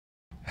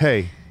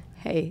Hey.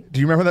 Hey. Do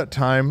you remember that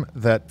time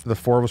that the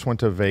four of us went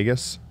to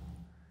Vegas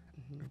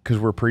because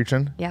we were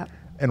preaching? Yeah.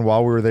 And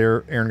while we were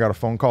there, Aaron got a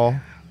phone call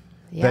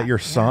that your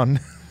son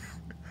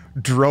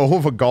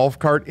drove a golf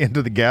cart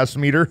into the gas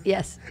meter.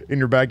 Yes. In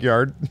your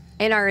backyard.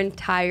 And our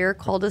entire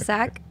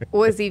cul-de-sac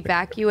was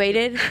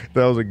evacuated.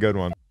 That was a good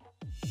one.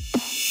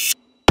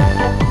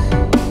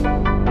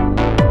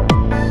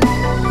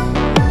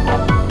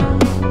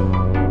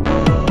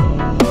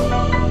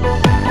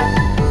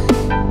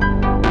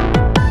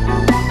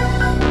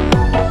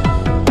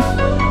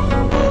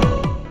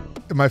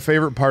 My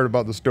favorite part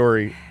about the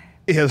story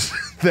is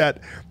that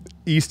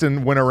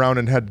Easton went around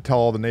and had to tell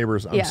all the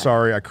neighbors, I'm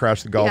sorry, I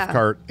crashed the golf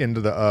cart into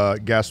the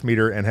gas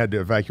meter and had to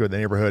evacuate the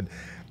neighborhood.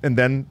 And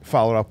then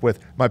followed up with,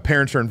 my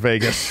parents are in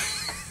Vegas.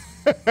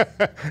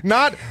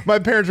 Not my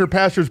parents are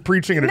pastors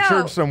preaching in a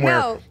church somewhere.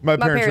 No, my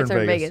parents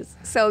are in Vegas.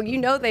 So you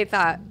know they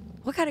thought,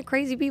 what kind of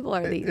crazy people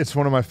are these? It's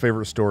one of my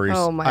favorite stories.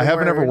 Oh, my I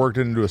haven't word. ever worked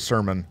it into a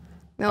sermon.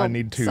 No, I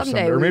need to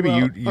someday. Or maybe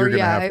you're going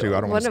to have to.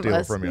 I don't one want to of steal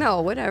us. it from you. No,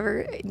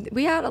 whatever.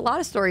 We had a lot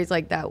of stories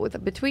like that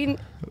between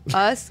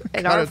us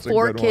and God, our it's a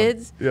 4 good one.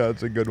 kids. Yeah,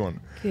 it's a good one.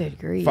 Good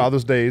grief.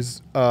 Father's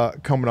Day's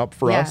coming up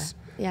for us.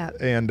 Yeah.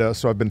 And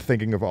so I've been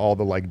thinking of all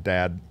the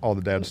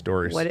dad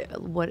stories.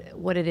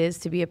 What it is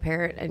to be a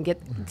parent and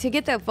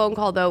get that phone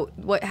call though.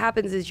 What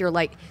happens is you're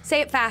like, say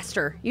it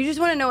faster. You just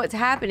want to know what's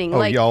happening. Oh,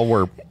 like y'all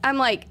were. I'm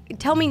like,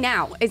 tell me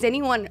now. Is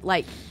anyone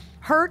like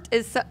hurt?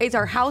 Is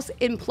our house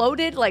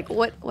imploded? Like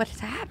what's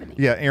happening?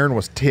 Yeah, Aaron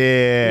was ticked.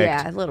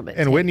 Yeah, a little bit.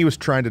 And Whitney was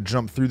trying to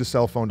jump through the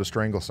cell phone to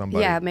strangle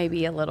somebody. Yeah,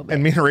 maybe a little bit.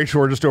 And me and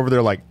Rachel were just over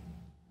there like.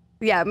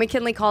 Yeah,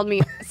 McKinley called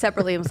me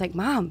separately and was like,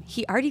 Mom,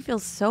 he already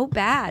feels so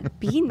bad.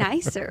 Be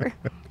nicer.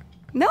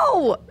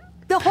 No,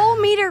 the whole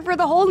meter for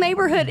the whole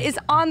neighborhood is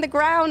on the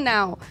ground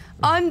now,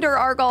 under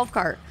our golf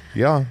cart.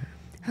 Yeah.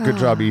 Good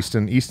job,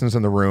 Easton. Easton's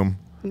in the room.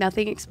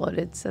 Nothing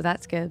exploded, so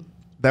that's good.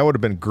 That would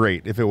have been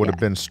great if it would have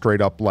been straight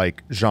up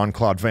like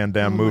Jean-Claude Van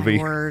Damme movie.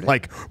 My word.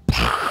 Like,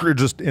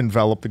 just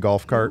envelop the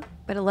golf cart.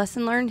 But a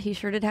lesson learned, he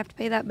sure did have to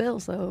pay that bill,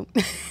 so.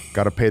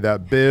 Got to pay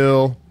that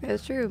bill.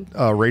 That's true.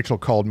 Rachel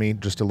called me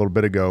just a little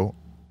bit ago,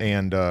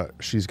 and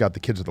she's got the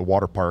kids at the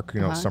water park,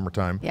 it's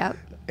summertime. Yep.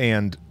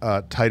 And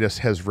Titus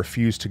has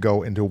refused to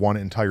go into one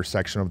entire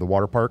section of the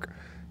water park.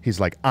 He's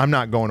like, I'm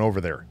not going over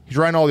there. He's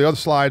riding all the other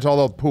slides,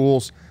 all the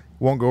pools,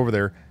 won't go over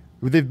there.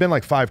 They've been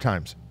like 5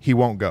 times. He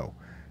won't go.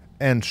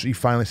 And she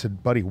finally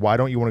said, buddy, why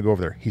don't you want to go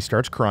over there? He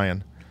starts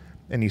crying,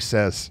 and he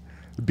says,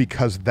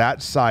 because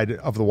that side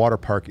of the water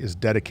park is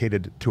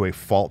dedicated to a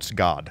false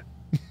god.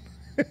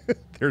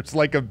 There's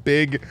like a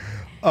big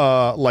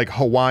like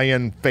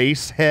Hawaiian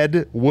face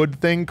head wood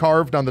thing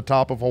carved on the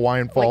top of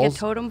Hawaiian Falls. Like a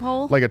totem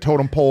pole? Like a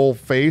totem pole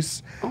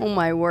face. Oh,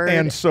 my word.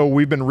 And so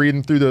we've been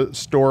reading through the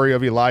story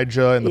of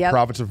Elijah and the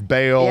prophets of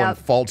Baal and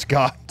false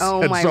gods.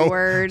 Oh, and my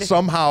word.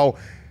 Somehow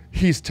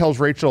he tells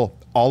Rachel,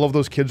 all of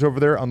those kids over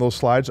there on those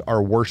slides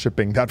are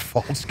worshiping that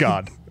false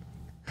god.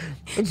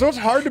 And so it's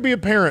hard to be a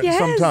parent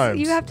sometimes.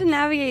 You have to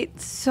navigate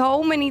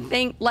so many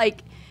things.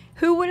 Like,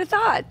 who would have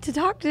thought to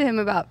talk to him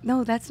about?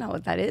 No, that's not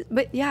what that is.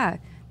 But yeah,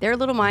 their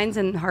little minds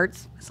and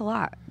hearts, it's a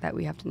lot that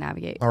we have to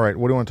navigate. All right,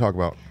 what do you want to talk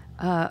about?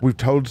 We've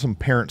told some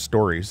parent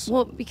stories.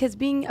 Well, because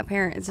being a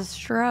parent is a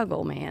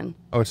struggle, man.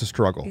 Oh, it's a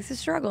struggle. It's a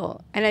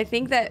struggle. And I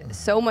think that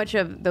so much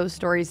of those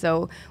stories,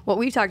 though, what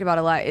we've talked about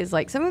a lot is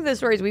like some of the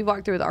stories we've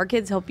walked through with our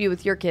kids help you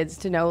with your kids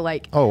to know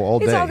like, it's all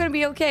going to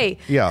be okay.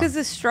 Yeah. Because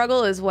the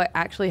struggle is what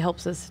actually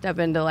helps us step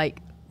into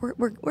like,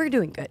 we're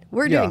doing good.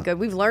 We're doing good.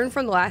 We've learned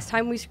from the last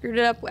time we screwed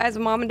it up as a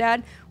mom and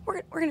dad.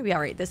 We're going to be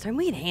all right this time.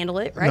 We can handle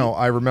it, right? No,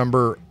 I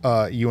remember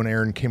you and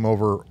Aaron came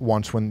over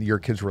once when your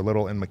kids were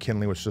little and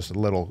McKinley was just a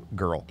little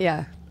girl.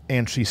 Yeah.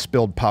 And she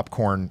spilled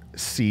popcorn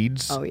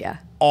seeds. Oh, yeah.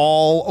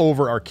 All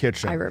over our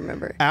kitchen. I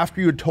remember. After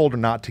you had told her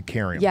not to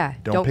carry them. Yeah,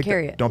 don't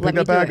carry it. Don't Let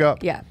pick that me do bag it.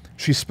 up. Yeah.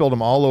 She spilled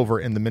them all over,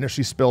 and the minute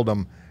she spilled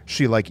them,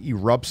 she like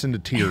erupts into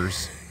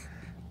tears.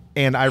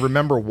 And I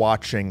remember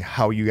watching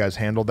how you guys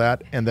handled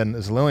that. And then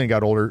as Lillian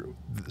got older,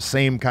 the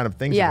same kind of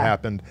things have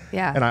happened.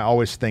 Yeah. And I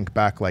always think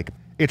back like,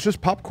 it's just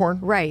popcorn.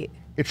 Right.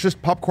 It's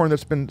just popcorn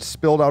that's been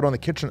spilled out on the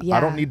kitchen. Yeah. I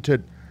don't need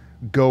to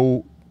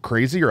go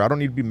crazy, or I don't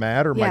need to be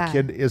mad, or my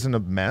kid isn't a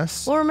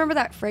mess. Well, remember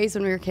that phrase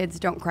when we were kids,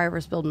 don't cry over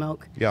spilled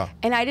milk? Yeah.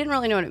 And I didn't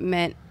really know what it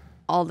meant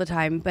all the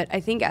time, but I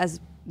think as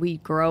we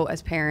grow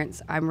as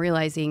parents, I'm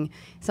realizing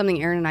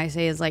something Aaron and I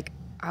say is like,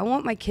 I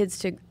want my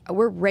kids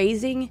we're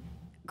raising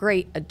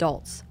great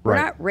adults. We're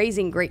not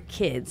raising great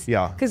kids.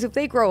 Yeah. Because if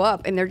they grow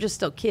up and they're just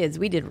still kids,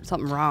 we did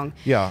something wrong.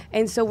 Yeah.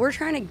 And so we're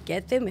trying to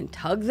get them and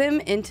tug them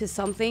into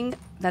something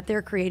that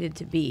they're created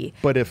to be.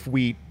 But if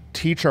we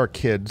teach our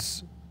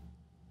kids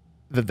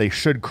that they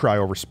should cry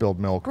over spilled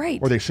milk,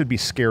 or they should be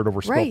scared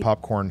over spilled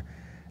popcorn,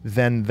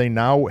 then they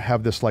now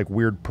have this like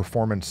weird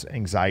performance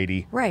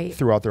anxiety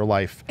throughout their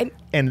life,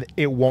 and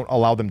it won't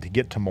allow them to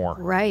get to more,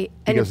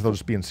 because they'll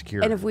just be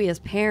insecure. And if we as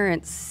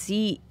parents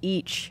see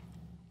each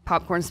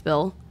popcorn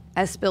spill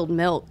as spilled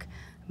milk,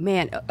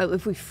 man,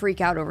 if we freak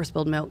out over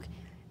spilled milk,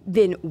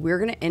 then we're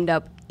going to end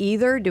up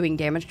either doing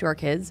damage to our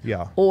kids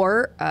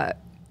or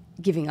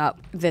giving up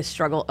this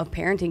struggle of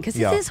parenting, because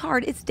Yeah. it is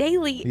hard. It's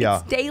daily. Yeah.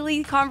 It's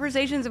daily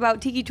conversations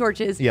about tiki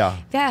torches Yeah.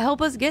 that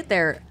help us get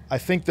there. I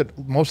think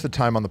that most of the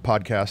time on the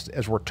podcast,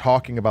 as we're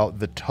talking about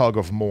the tug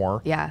of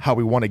more, Yeah. how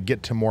we want to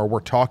get to more, we're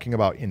talking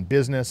about in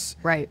business,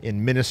 Right.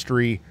 in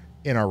ministry,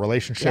 in our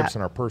relationships, Yeah.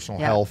 in our personal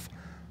Yeah. health.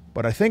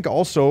 But I think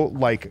also,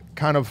 like,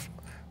 kind of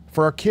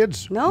for our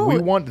kids, No. we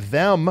want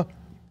them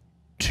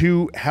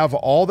to have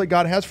all that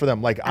God has for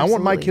them. Like, I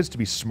want my Absolutely. kids to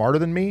be smarter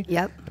than me,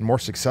 Yep. and more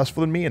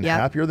successful than me, and Yep.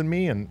 happier than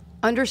me, and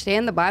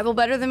Understand the Bible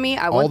better than me.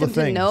 I want the them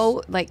to things.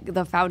 know like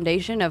the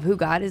foundation of who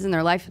God is in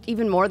their life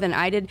even more than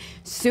I did,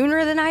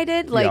 sooner than I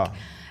did. Like, Yeah.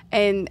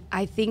 and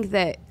I think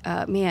that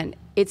man,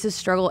 it's a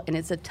struggle and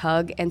it's a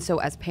tug. And so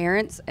as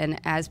parents and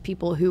as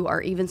people who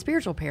are even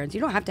spiritual parents,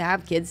 you don't have to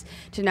have kids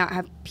to not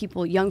have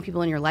people, young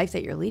people in your life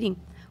that you're leading.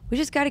 We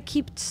just got to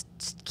keep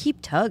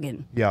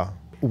tugging. yeah.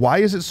 Why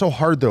is it so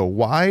hard though?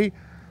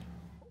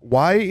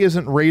 Why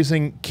isn't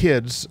raising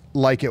kids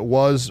like it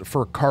was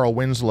for Carl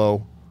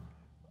Winslow?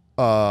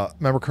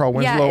 Remember Carl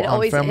Winslow it on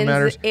always Family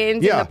Matters?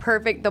 ends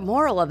in the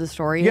moral of the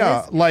story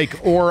Yeah, is, like,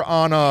 or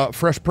on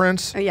Fresh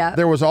Prince, Yeah.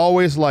 there was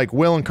always like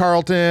Will and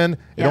Carlton. It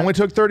Yeah. only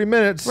took 30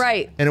 minutes.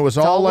 right. And it was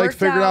It's all like worked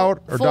figured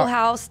out. Full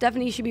house.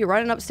 Stephanie should be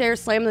running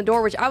upstairs, slamming the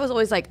door, which I was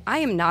always like, I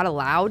am not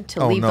allowed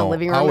to leave the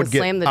living room and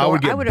slam the door. I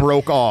would get would've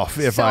broke off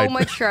if so I.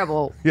 much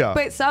trouble. Yeah.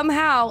 But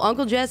somehow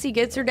Uncle Jesse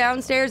gets her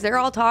downstairs. They're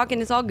all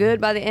talking. It's all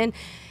good by the end.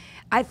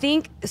 I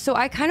think so.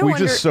 I kind of We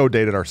wonder. just so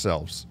dated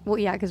ourselves. Well,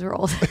 yeah, because we're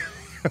old.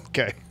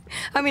 Okay.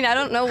 I mean, I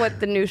don't know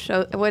what the new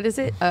show. What is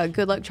it?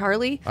 Good Luck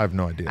Charlie. I have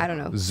no idea. I don't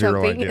know.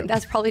 Zero idea.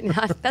 That's probably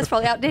not. That's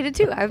probably outdated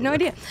too. I have no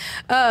idea.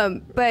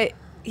 But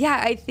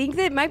yeah, I think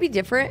that it might be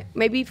different,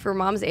 maybe for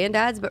moms and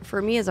dads. But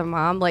for me as a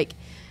mom, like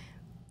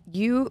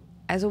you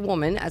as a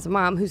woman, as a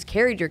mom who's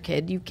carried your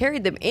kid, you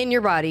carried them in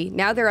your body.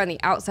 Now they're on the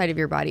outside of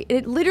your body.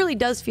 It literally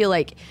does feel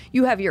like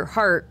you have your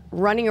heart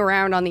running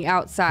around on the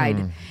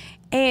outside,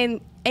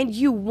 and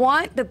you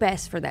want the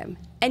best for them.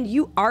 And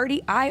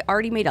I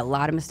already made a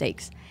lot of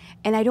mistakes,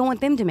 and I don't want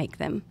them to make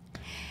them.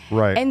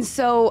 Right. And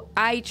so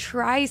I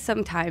try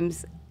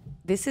sometimes.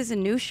 This is a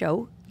new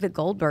show, The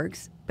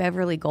Goldbergs,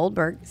 Beverly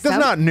Goldberg. That's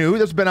not new.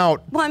 That's been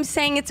out. Well, I'm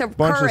saying it's a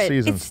Bunch of current.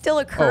 seasons. It's still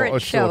a current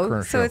it's still a show,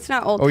 current so show. it's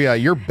not old. Oh yeah,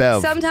 you're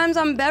Bev. Sometimes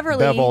I'm Beverly.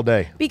 Bev all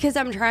day. Because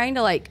I'm trying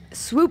to like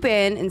swoop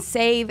in and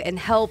save and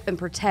help and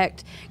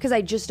protect, because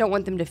I just don't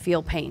want them to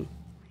feel pain.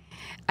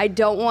 I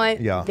don't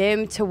want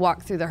them to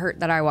walk through the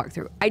hurt that I walk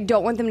through. I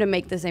don't want them to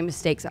make the same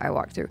mistakes that I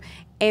walk through.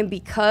 And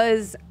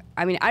because,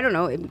 I mean, I don't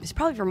know, it's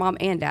probably for mom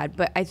and dad,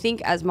 but I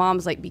think as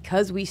moms, like,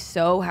 because we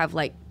so have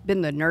like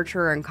been the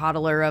nurturer and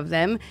coddler of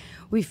them,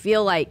 we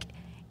feel like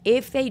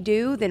if they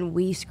do, then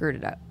we screwed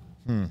it up.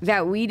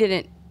 That we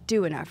didn't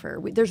do enough,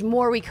 or there's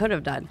more we could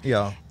have done.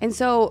 Yeah. And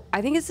so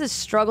I think it's a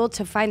struggle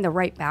to find the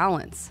right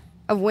balance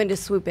of when to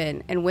swoop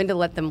in and when to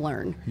let them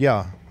learn.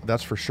 Yeah,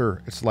 that's for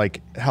sure. It's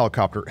like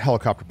helicopter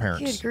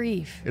parents. Good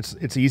grief.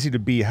 It's easy to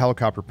be a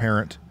helicopter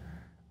parent,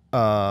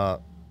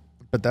 but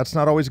that's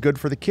not always good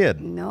for the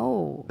kid.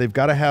 No. They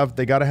got to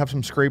have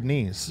some scraped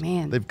knees.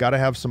 Man. They've got to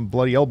have some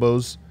bloody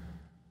elbows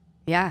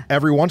Yeah.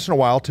 every once in a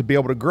while to be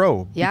able to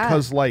grow. Yeah.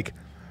 Because like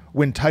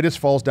when Titus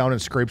falls down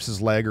and scrapes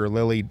his leg, or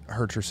Lily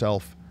hurts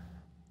herself,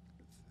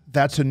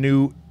 that's a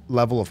new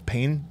level of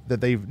pain that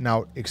they've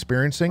now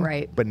experiencing.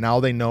 Right. But now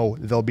they know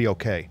they'll be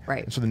okay.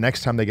 Right. And so the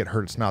next time they get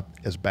hurt, it's not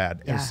as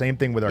bad. Yeah. And same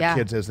thing with our Yeah.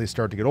 kids as they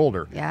start to get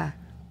older. Yeah.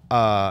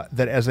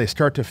 That as they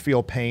start to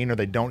feel pain, or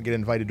they don't get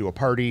invited to a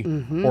party,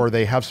 or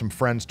they have some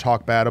friends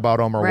talk bad about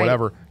them, or Mm-hmm. Right.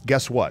 whatever,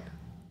 guess what?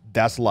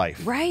 That's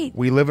life. Right.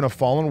 We live in a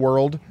fallen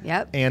world.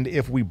 Yep. And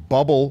if we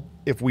bubble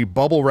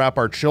wrap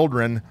our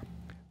children,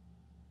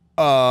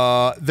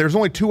 there's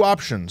only two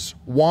options.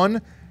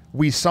 One,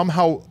 we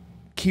somehow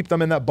keep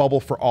them in that bubble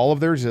for all of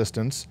their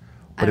existence,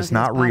 but it's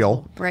not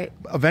real. Possible. Right.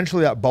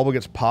 Eventually that bubble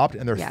gets popped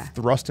and they're Yeah.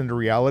 thrust into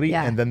reality,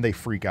 Yeah. and then they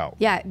freak out.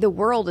 Yeah, the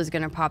world is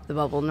going to pop the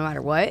bubble no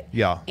matter what.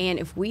 Yeah. And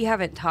if we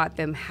haven't taught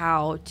them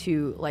how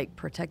to like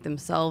protect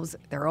themselves,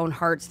 their own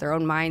hearts, their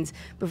own minds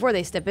before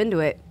they step into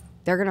it,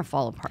 they're going to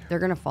fall apart. They're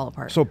going to fall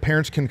apart. So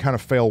parents can kind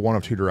of fail one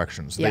of two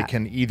directions. Yeah. They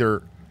can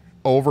either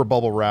over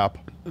bubble wrap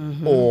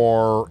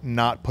or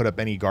not put up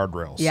any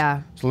guardrails.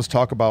 Yeah. So let's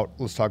talk about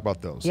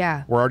those.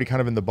 Yeah. We're already kind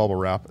of in the bubble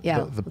wrap. Yeah,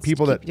 The let's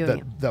people keep doing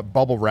it. that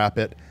bubble wrap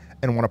it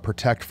and want to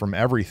protect from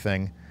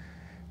everything,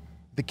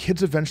 the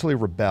kids eventually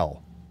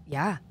rebel.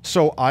 Yeah.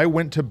 So I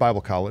went to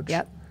Bible college.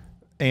 Yep.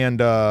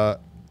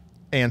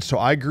 And so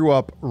I grew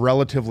up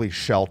relatively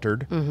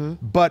sheltered,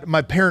 but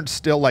my parents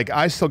still, like,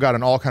 I still got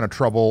in all kind of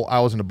trouble. I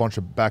was in a bunch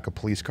of back of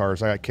police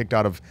cars. I got kicked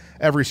out of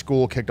every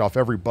school, kicked off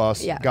every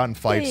bus, Yeah. got in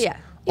fights. Yeah.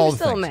 You all were the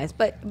still things. a mess,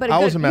 but I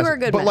was a you mess. were a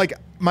good but mess. like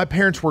my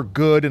parents were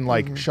good and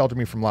like sheltered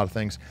me from a lot of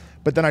things.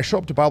 But then I show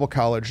up to Bible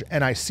college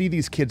and I see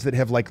these kids that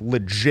have like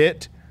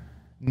legit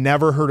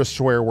never heard a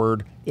swear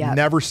word, Yeah.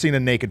 never seen a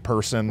naked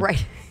person.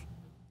 Right.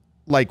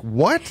 Like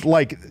what?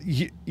 Like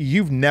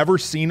you've never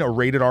seen a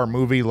rated R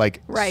movie,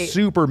 like Right.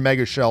 super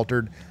mega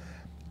sheltered.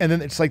 And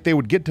then it's like they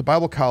would get to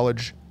Bible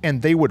college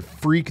and they would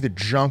freak the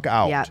junk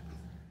out. Yeah.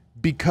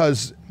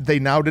 because they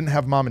now didn't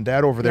have mom and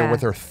dad over there Yeah.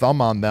 with their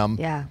thumb on them.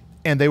 Yeah.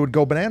 And they would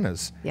go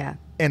bananas. Yeah.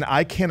 And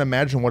I can't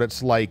imagine what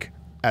it's like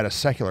at a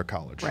secular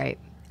college. Right.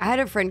 I had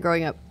a friend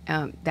growing up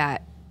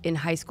that in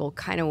high school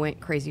kind of went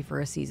crazy for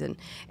a season.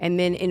 And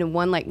then in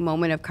one like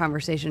moment of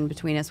conversation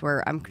between us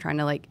where I'm trying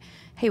to like,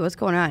 hey, what's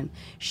going on?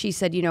 She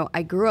said, you know,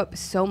 I grew up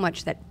so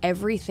much that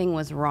everything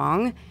was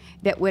wrong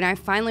that when I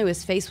finally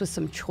was faced with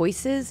some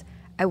choices,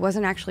 I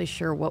wasn't actually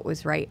sure what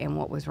was right and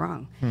what was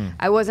wrong.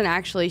 I wasn't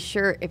actually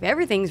sure if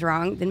everything's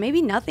wrong, then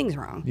maybe nothing's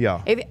wrong.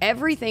 Yeah. If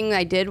everything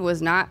I did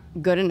was not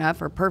good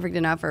enough or perfect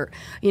enough or,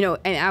 you know,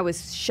 and I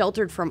was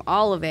sheltered from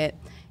all of it,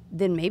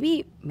 then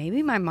maybe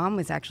my mom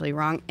was actually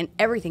wrong and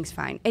everything's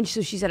fine. And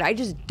so she said, I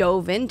just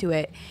dove into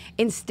it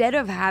instead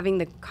of having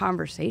the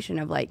conversation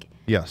of like,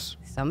 Yes.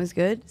 some is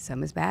good,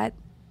 some is bad.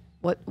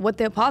 What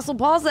the Apostle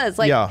Paul says,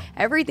 like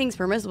everything's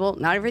permissible,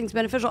 not everything's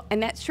beneficial.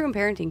 And that's true in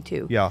parenting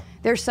too. Yeah.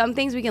 There's some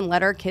things we can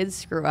let our kids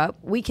screw up.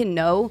 We can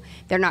know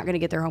they're not going to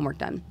get their homework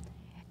done.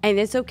 And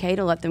it's okay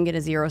to let them get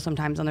a 0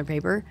 sometimes on their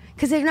paper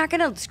because they're not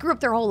going to screw up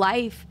their whole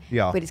life.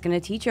 Yeah. But it's going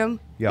to teach them.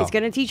 Yeah. It's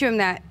going to teach them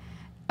that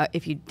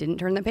if you didn't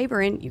turn the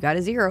paper in, you got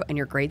a 0 and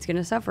your grade's going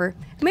to suffer.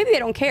 Maybe they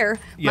don't care.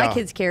 Yeah. My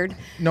kids cared.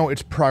 No,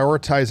 it's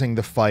prioritizing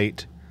the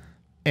fight,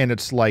 and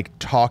it's like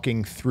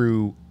talking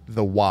through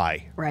the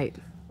why. Right.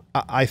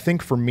 I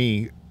think for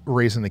me,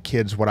 raising the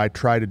kids, what I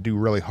try to do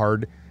really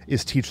hard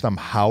is teach them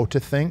how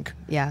to think,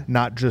 Yeah.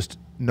 not just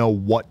know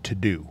what to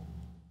do.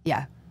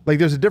 Yeah. Like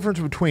there's a difference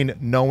between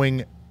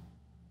knowing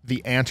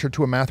the answer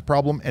to a math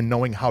problem and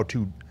knowing how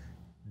to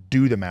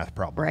do the math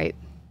problem. Right.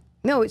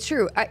 No, it's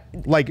true.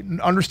 Like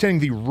understanding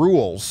the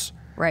rules.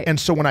 Right. And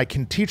so when I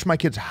can teach my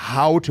kids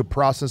how to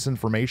process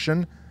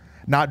information,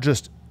 not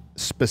just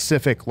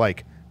specific,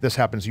 like this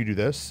happens, you do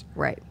this.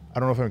 Right. I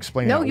don't know if I'm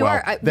explaining No, that you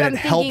well. are. That it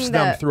helps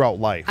them throughout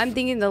life. I'm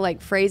thinking the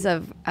like phrase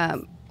of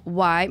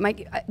why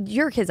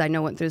your kids I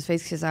know went through this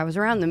phase because I was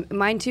around them.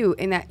 Mine too.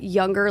 In that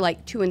younger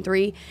like 2 and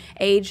 3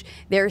 age,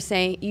 they're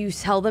saying you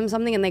tell them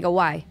something and they go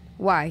why.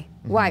 Why?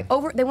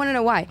 They want to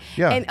know why.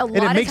 Yeah. And a And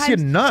lot it of makes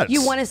times you nuts.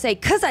 you want to say,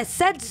 "'Cause I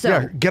said so."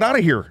 Yeah, get out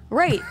of here.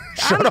 Right.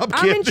 Shut up,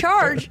 I'm in kid.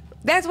 charge.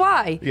 That's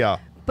why. Yeah.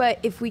 But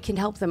if we can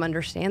help them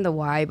understand the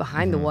why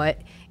behind the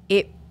what,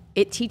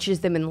 it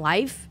teaches them in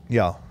life.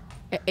 Yeah.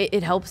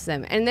 It helps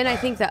them. And then I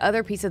think the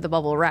other piece of the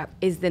bubble wrap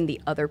is then the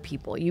other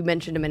people. You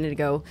mentioned a minute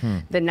ago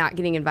the not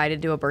getting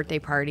invited to a birthday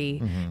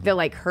party, the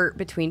like hurt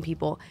between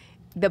people.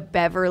 The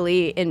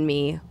Beverly in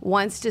me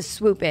wants to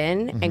swoop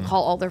in and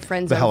call all their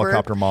friends The over.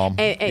 helicopter mom.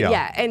 And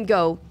and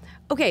go,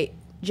 okay,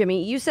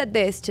 Jimmy, you said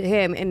this to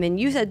him and then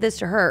you said this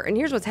to her and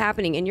here's what's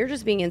happening and you're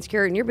just being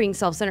insecure and you're being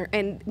self-centered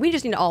and we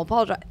just need to all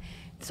apologize.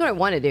 That's what I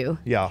want to do.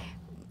 Yeah.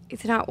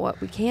 It's not what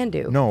we can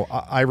do. No,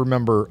 I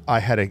remember I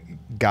had a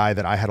guy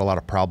that I had a lot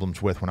of problems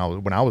with when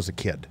I was a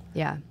kid.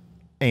 Yeah.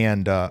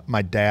 And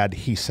my dad,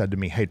 he said to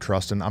me, "Hey,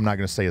 Truston," I'm not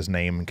going to say his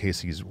name in case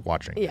he's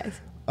watching.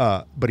 Yes.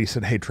 But he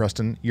said, "Hey,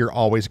 Truston, you're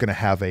always going to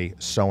have a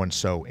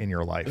so-and-so in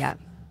your life." Yeah.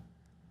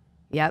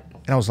 Yep.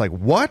 And I was like,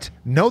 "What?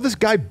 No, this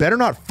guy better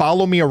not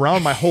follow me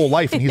around my whole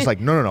life." And he's like,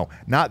 no,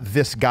 not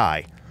this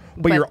guy.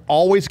 But you're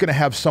always going to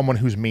have someone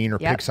who's mean or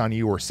picks on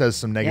you or says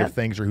some negative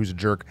things or who's a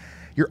jerk.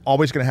 You're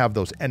always going to have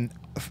those. And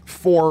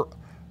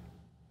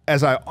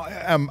as I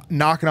am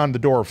knocking on the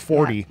door of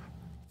 40,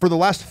 for the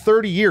last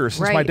 30 years,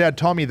 since my dad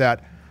taught me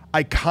that,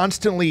 I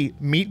constantly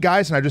meet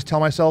guys and I just tell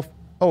myself,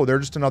 oh, they're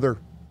just another,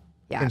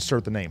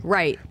 insert the name.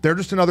 Right. They're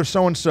just another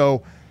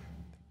so-and-so.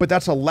 But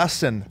that's a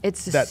lesson.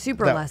 It's a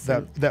super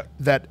lesson.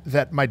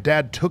 That my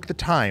dad took the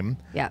time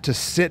to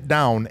sit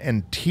down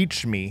and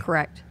teach me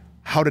Correct.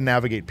 how to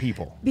navigate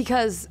people.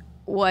 Because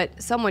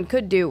what someone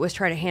could do was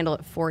try to handle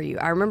it for you.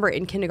 I remember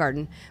in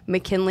kindergarten,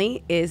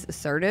 McKinley is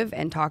assertive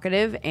and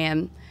talkative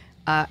and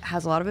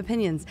has a lot of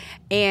opinions.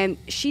 And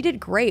she did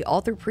great all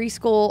through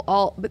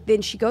preschool, but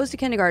then she goes to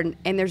kindergarten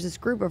and there's this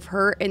group of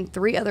her and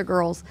 3 other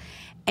girls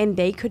and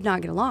they could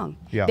not get along.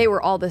 Yeah. They were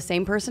all the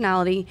same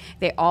personality.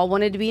 They all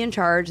wanted to be in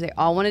charge. They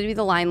all wanted to be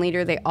the line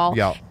leader.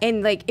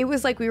 And like, it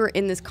was like we were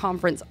in this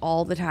conference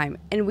all the time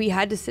and we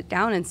had to sit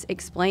down and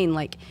explain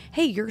like,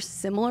 hey, you're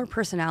similar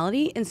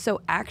personality. And so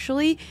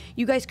actually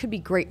you guys could be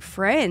great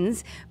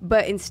friends,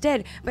 but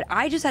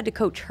I just had to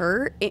coach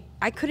her.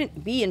 I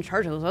couldn't be in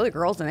charge of those other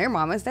girls and their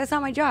mamas. That's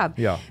not my job.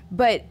 Yeah.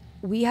 But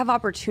we have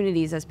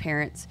opportunities as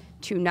parents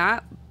to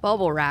not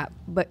bubble wrap,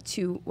 but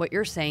to what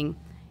you're saying,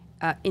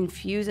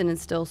 infuse and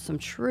instill some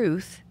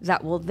truth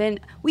that will then,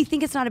 we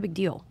think it's not a big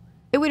deal.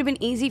 It would have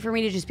been easy for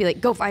me to just be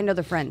like, go find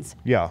other friends.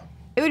 Yeah.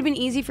 It would have been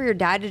easy for your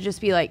dad to just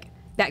be like,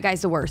 that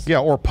guy's the worst. Yeah,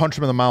 or punch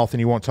him in the mouth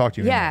and he won't talk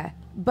to you anymore. Yeah,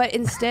 but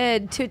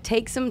instead to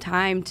take some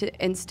time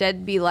to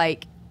instead be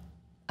like,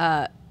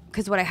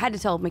 because what I had to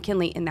tell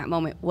McKinley in that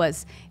moment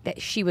was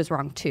that she was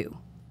wrong too.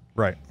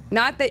 Right.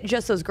 Not that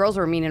just those girls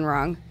were mean and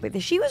wrong, but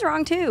that she was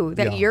wrong too.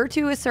 That you're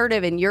too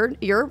assertive and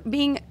you're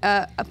being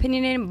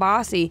opinionated and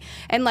bossy.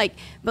 And like,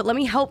 but let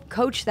me help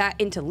coach that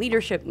into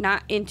leadership,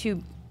 not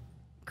into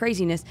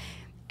craziness.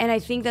 And I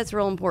think that's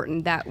real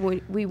important that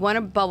we want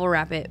to bubble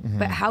wrap it,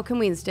 but how can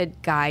we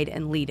instead guide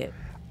and lead it?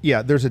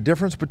 Yeah, there's a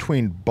difference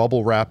between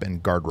bubble wrap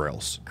and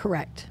guardrails.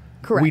 Correct.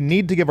 We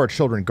need to give our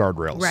children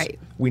guardrails. Right.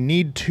 We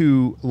need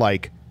to,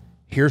 like,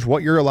 here's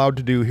what you're allowed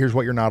to do, here's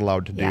what you're not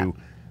allowed to Yeah. do.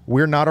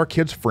 We're not our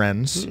kids'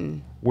 friends.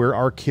 We're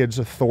our kids'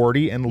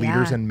 authority and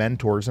leaders Yeah. and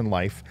mentors in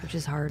life. Which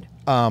is hard.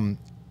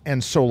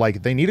 And so,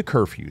 like, they need a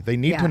curfew. They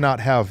need Yeah. to not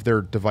have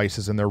their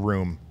devices in their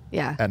room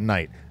Yeah. at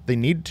night. They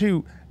need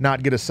to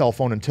not get a cell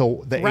phone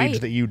until the Right. age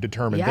that you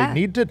determine. Yeah. They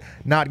need to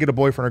not get a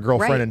boyfriend or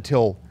girlfriend Right.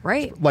 until,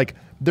 Right. like,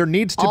 there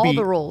needs to All be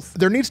the rules.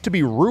 There needs to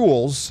be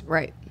rules.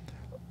 Right.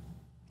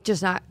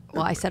 Just not,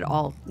 well, I said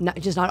all,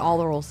 just not all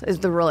the rules is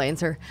the real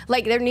answer.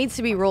 Like, there needs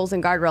to be rules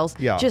and guardrails.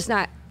 Yeah. Just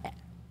not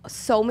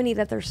so many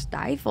that they're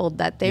stifled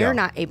that they're Yeah.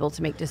 not able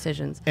to make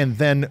decisions. And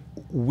then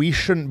we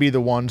shouldn't be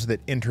the ones that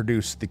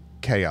introduce the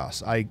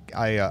chaos. I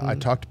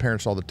talk to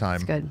parents all the time.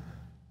 It's good.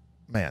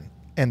 Man.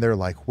 And they're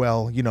like,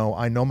 well, you know,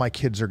 I know my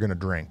kids are going to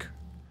drink,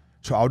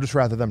 so I'll just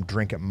rather them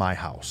drink at my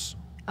house.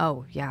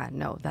 Oh, yeah,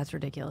 no, that's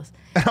ridiculous.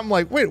 And I'm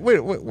like, wait a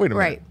minute.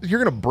 Right.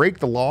 You're going to break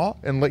the law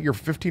and let your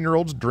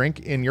 15-year-olds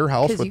drink in your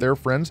house 'Cause with you- their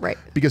friends? right.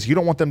 Because you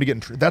don't want them to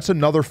get in That's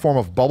another form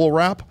of bubble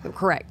wrap.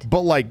 Correct.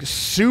 But like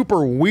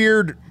super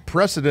weird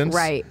precedents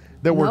Right.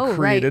 that were No,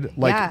 created. right.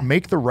 Like Yeah.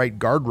 make the right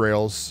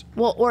guardrails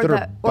Well, or that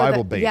the are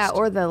Bible-based. yeah,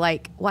 or the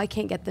like. Well, I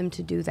can't get them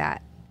to do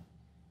that.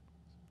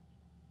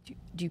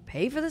 Do you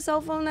pay for the cell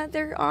phone that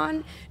they're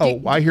on?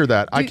 I hear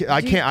that. I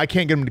can't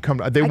get them to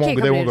come. They won't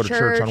go to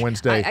church on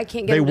Wednesday. I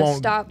can't get them to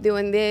stop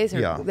doing this, or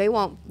Yeah. they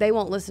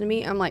won't listen to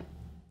me. I'm like,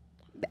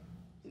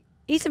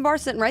 Easton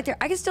Barr's sitting right there.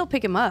 I can still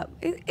pick him up.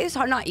 It's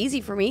not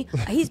easy for me.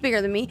 He's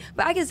bigger than me,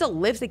 but I can still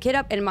lift the kid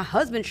up, and my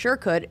husband sure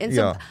could. And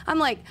so Yeah. I'm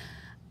like,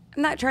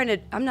 I'm not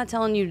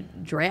telling you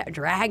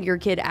drag your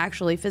kid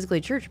actually physically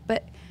to church,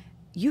 but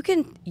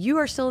you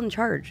are still in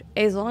charge.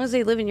 As long as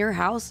they live in your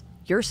house,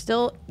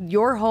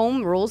 your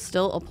home rules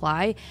still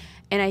apply.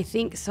 And I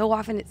think so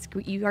often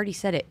you already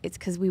said it. It's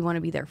because we want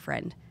to be their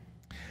friend.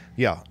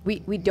 Yeah. We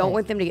don't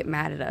want them to get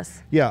mad at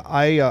us.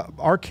 Yeah.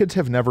 Our kids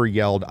have never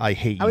yelled, "I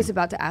hate you." I was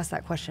about to ask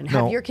that question.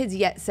 No. Have your kids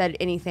yet said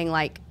anything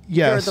like,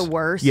 Yes. they're the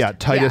worst? Yeah.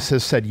 Titus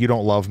has said, "You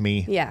don't love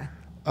me." Yeah.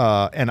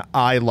 And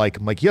I'm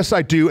like, yes,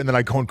 I do. And then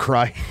I go and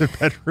cry in the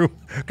bedroom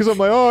because I'm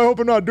like, oh, I hope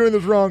I'm not doing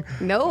this wrong.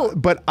 No.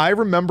 But I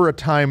remember a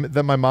time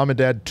that my mom and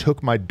dad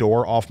took my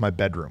door off my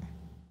bedroom.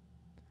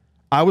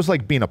 I was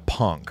like being a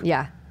punk.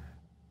 Yeah.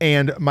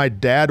 And my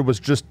dad was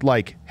just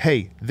like,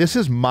 hey, this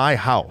is my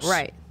house.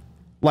 Right.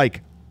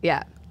 Like,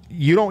 Yeah.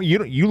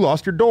 you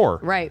lost your door.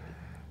 Right.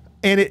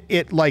 And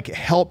it like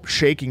helped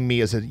shaking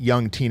me as a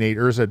young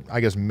teenager, as I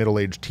guess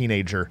middle-aged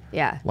teenager.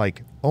 Yeah.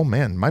 Like, oh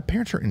man, my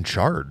parents are in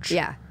charge.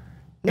 Yeah.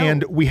 No.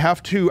 And we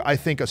have to, I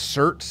think,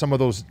 assert some of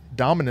those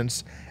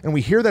dominance. And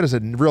we hear that as a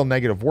real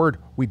negative word.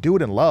 We do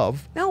it in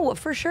love. No,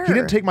 for sure. He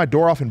didn't take my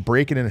door off and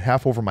break it in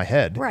half over my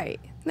head. Right.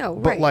 No,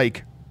 But right.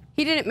 like,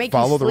 he didn't make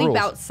follow you the sleep rules.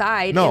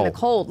 outside No. in the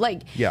cold.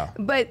 Like, Yeah.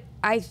 But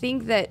I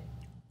think that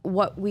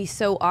what we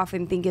so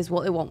often think is,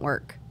 well, it won't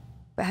work.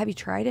 But have you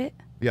tried it?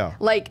 yeah.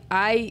 Like,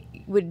 I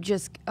would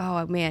just,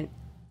 oh man,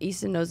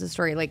 Easton knows the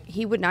story. Like,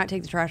 he would not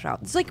take the trash out.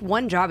 It's like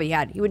one job he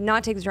had. He would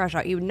not take the trash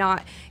out. He would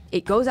not,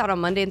 it goes out on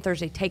Monday and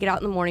Thursday. Take it out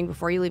in the morning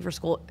before you leave for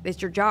school. It's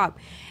your job.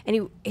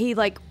 And he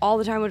like all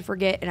the time would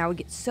forget. And I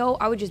would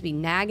just be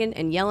nagging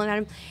and yelling at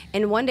him.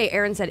 And one day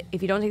Aaron said,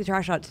 if you don't take the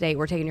trash out today,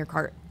 we're taking your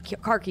car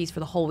keys for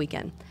the whole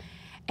weekend.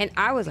 And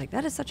I was like,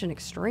 that is such an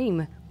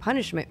extreme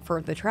punishment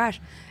for the trash.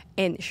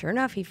 And sure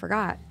enough, he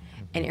forgot.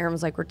 And Aaron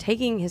was like, we're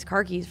taking his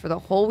car keys for the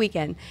whole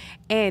weekend.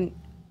 And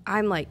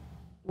I'm like,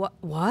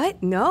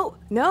 what? No,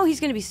 he's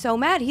going to be so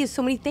mad. He has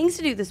so many things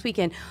to do this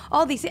weekend.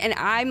 All these, and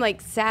I'm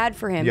like sad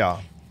for him. Yeah.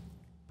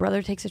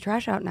 Brother takes the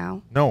trash out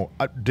now. No,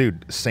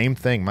 dude, same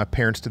thing. My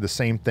parents did the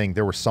same thing.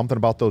 There was something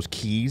about those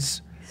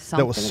keys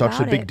that was such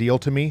a big deal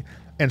to me.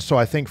 And so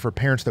I think for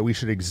parents that we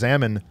should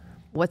examine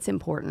what's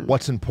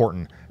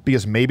important.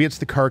 Because maybe it's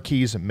the car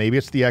keys, maybe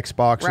it's the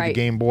Xbox or the Right.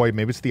 Game Boy,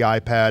 maybe it's the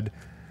iPad,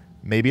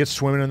 maybe it's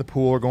swimming in the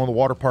pool or going to the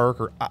water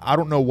park, or I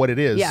don't know what it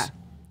is. Yeah.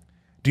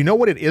 Do you know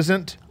what it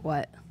isn't?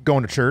 What?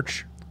 Going to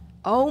church.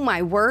 Oh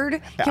my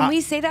word! Can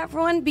we say that for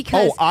one?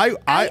 Because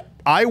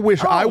I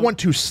wish I want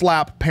to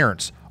slap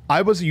parents.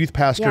 I was a youth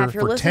pastor yeah, if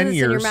you're for listening 10 to this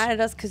years. and you're mad at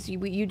us because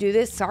you do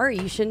this. Sorry,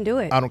 you shouldn't do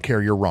it. I don't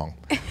care. You're wrong.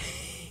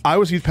 I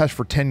was youth pastor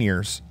for 10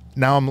 years.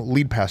 Now I'm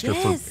lead pastor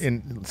Yes.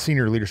 in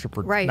senior leadership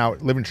for Right. now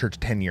live in church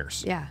 10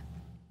 years. Yeah.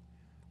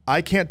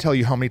 I can't tell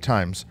you how many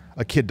times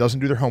a kid doesn't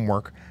do their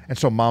homework, and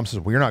so mom says,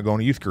 "Well, you're not going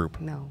to youth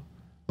group." No.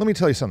 Let me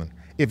tell you something.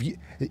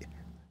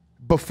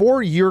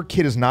 Before your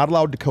kid is not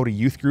allowed to go to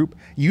youth group,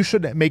 you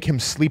should make him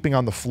sleeping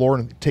on the floor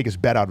and take his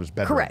bed out of his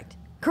bedroom. Correct.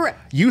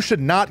 You should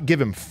not give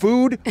him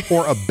food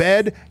or a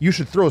bed. You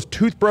should throw his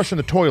toothbrush in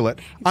the toilet.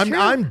 True.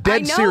 I'm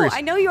dead serious.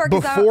 I know you are.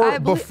 Before I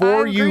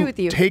agree you with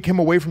you. take him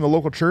away from the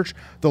local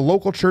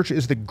church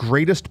is the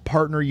greatest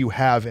partner you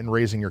have in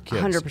raising your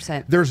kids.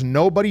 100%. There's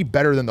nobody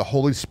better than the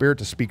Holy Spirit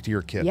to speak to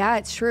your kid. Yeah,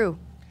 it's true.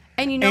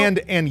 And you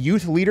know, and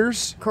youth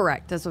leaders,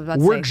 correct. That's what I was about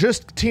to we're say.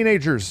 just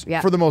teenagers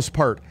for the most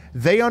part.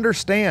 They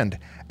understand.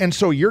 And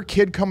so your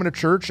kid coming to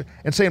church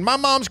and saying, my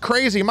mom's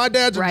crazy, my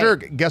dad's a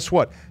jerk. Guess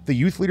what? The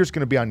youth leader's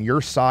going to be on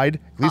your side,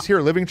 at least here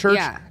at Living Church,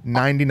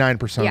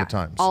 99% of the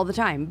times. All the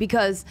time.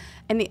 Because,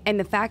 and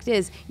the fact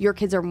is, your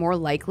kids are more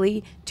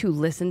likely to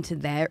listen to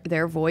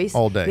their voice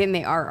all day than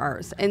they are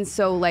ours. And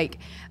so, like,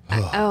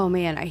 oh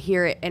man, I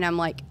hear it and I'm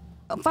like,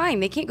 oh,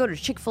 fine, they can't go to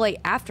Chick-fil-A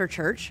after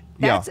church.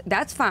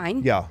 That's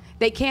fine. Yeah.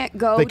 They can't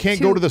go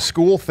to the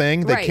school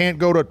thing. They can't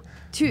go to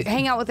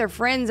hang out with their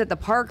friends at the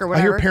park or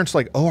whatever. I hear parents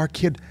like, oh, our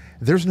kid,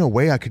 there's no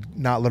way I could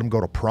not let him go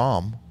to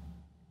prom.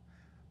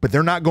 But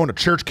they're not going to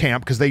church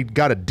camp because they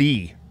got a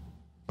D.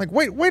 Like,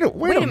 wait a minute.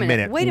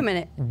 Wait a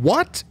minute.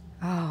 What?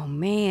 Oh,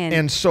 man.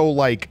 And so,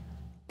 like,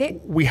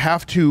 we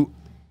have to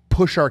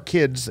push our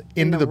kids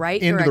into the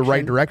right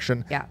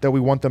direction that we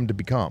want them to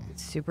become.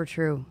 It's super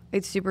true.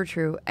 It's super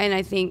true. And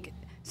I think,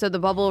 so the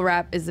bubble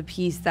wrap is the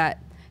piece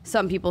that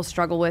some people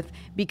struggle with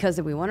because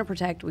we want to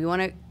protect, we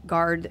want to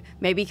guard,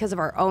 maybe because of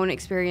our own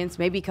experience,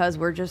 maybe because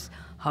we're just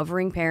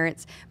hovering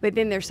parents. But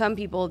then there's some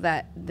people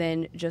that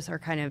then just are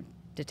kind of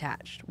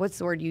detached. What's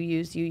the word you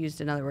used? You used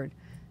another word.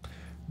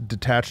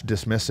 Detached,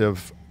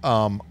 dismissive,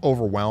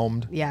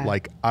 overwhelmed. Yeah.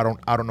 Like I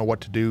don't know what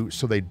to do,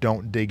 so they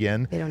don't dig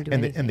in. They don't do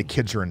anything. anything. And the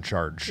kids are in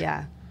charge.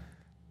 Yeah.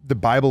 The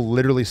Bible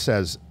literally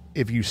says,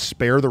 if you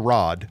spare the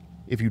rod,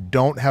 if you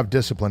don't have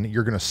discipline,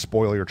 you're going to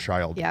spoil your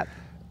child. Yep.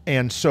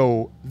 And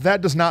so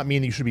that does not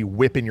mean that you should be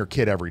whipping your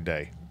kid every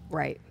day.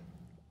 Right.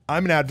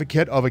 I'm an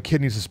advocate of a kid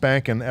needs a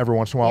spanking every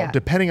once in a while,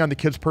 depending on the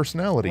kid's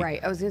personality.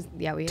 Right.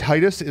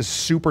 Titus is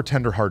super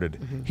tenderhearted.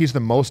 Mm-hmm. He's the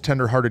most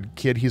tenderhearted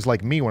kid. He's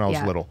like me when I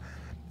was little.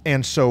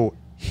 And so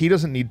he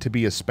doesn't need to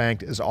be as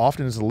spanked as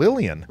often as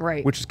Lillian,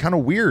 which is kind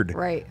of weird.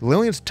 Right.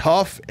 Lillian's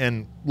tough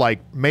and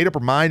like made up her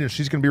mind and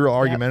she's going to be real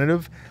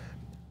argumentative.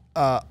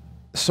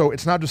 So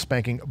it's not just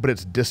spanking, but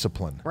it's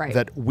discipline. Right.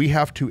 That we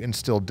have to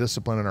instill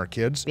discipline in our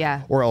kids,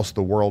 or else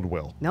the world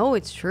will. No,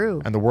 it's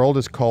true. And the world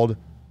is called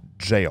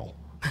jail,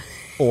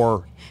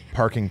 or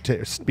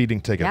speeding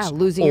tickets. Yeah,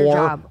 losing your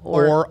job.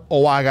 Or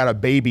I got a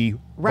baby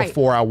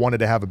before I wanted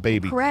to have a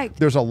baby. Correct.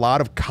 There's a lot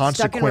of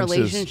consequences. Stuck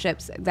in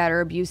relationships that are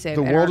abusive.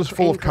 The world is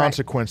full of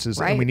consequences,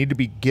 and we need to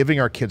be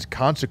giving our kids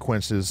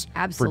consequences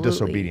for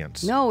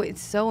disobedience. No,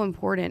 it's so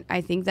important.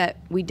 I think that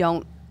we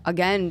don't,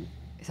 again,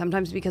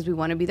 sometimes because we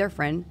want to be their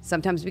friend,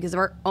 sometimes because of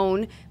our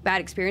own bad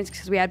experience,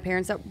 because we had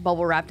parents that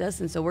bubble wrapped us,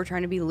 and so we're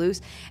trying to be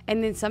loose.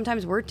 And then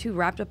sometimes we're too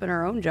wrapped up in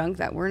our own junk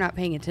that we're not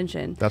paying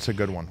attention. That's a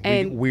good one.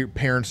 And we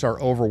parents are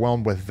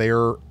overwhelmed with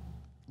their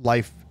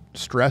life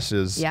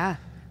stresses.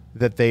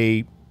 That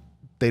they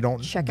don't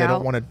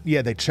want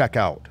to. They check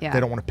out. They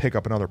don't want to pick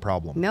up another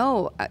problem.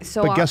 No.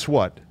 But guess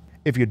what?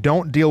 If you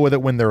don't deal with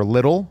it when they're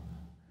little,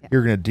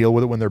 you're going to deal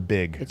with it when they're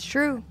big. It's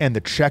true. And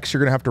the checks you're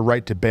going to have to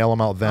write to bail them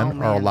out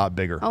then are a lot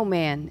bigger. Oh,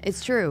 man.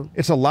 It's true.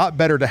 It's a lot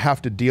better to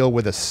have to deal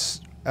with a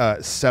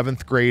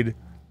 7th grade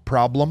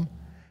problem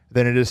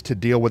than it is to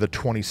deal with a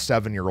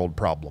 27-year-old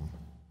problem.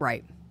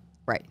 Right.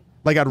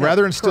 Like, I'd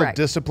rather instill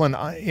discipline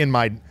in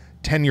my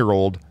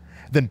 10-year-old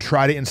than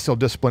try to instill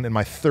discipline in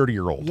my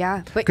 30-year-old.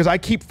 Yeah. Because I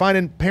keep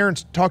finding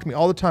parents talk to me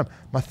all the time.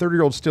 My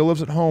 30-year-old still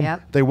lives at home.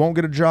 They won't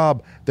get a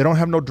job. They don't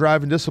have no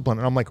drive and discipline.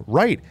 And I'm like,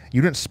 right.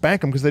 You didn't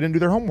spank them because they didn't do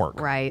their homework.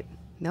 Right.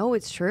 No,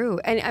 it's true.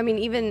 And I mean,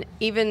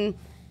 even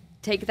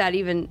take that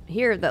even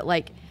here, that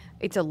like,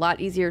 it's a lot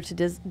easier to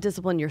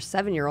discipline your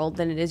 7-year-old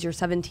than it is your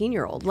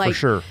 17-year-old. Like, for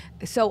sure.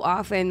 So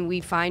often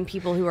we find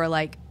people who are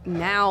like,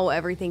 now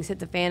everything's hit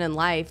the fan in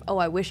life. Oh,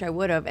 I wish I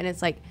would have. And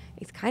it's like,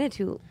 it's kind of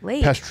too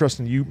late. Pastor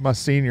Truston, my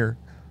senior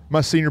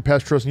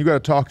Pastor Truston, you got to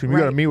talk to them. You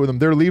got to meet with them.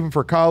 They're leaving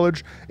for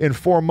college in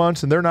 4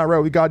 months, and they're not right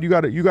with God. You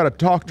got to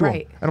talk to them.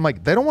 And I'm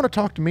like, they don't want to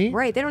talk to me.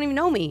 Right. They don't even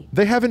know me.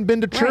 They haven't been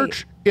to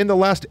church in the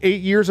last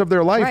 8 years of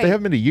their life. They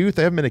haven't been to youth.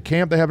 They haven't been to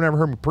camp. They haven't ever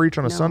heard me preach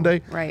on a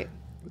Sunday. Right.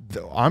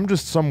 I'm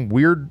just some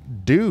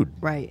weird dude.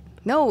 Right.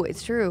 No,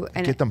 it's true.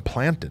 And get them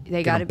planted.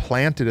 They got them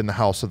planted in the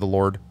house of the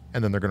Lord,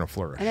 and then they're going to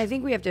flourish. And I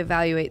think we have to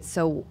evaluate.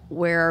 So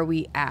where are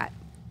we at?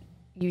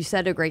 You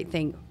said a great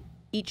thing.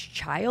 Each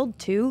child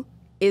too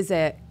is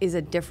a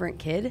different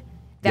kid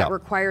that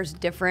requires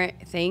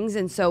different things,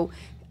 and so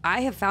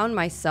I have found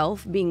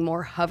myself being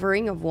more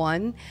hovering of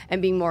one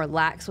and being more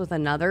lax with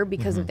another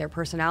because of their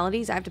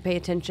personalities. I have to pay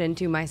attention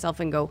to myself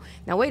and go,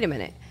 now wait a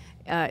minute.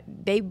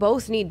 They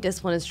both need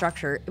discipline and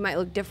structure. It might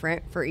look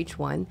different for each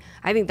one.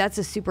 I think that's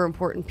a super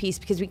important piece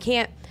because we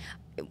can't,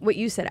 what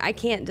you said, I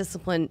can't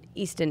discipline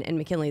Easton and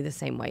McKinley the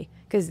same way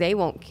because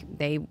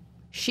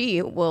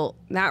she will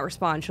not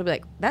respond. She'll be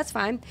like, that's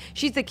fine.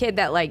 She's the kid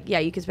that like,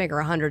 you can spank her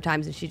 100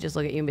 times and she just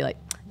look at you and be like,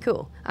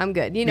 cool, I'm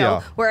good,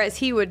 whereas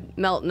he would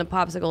melt in a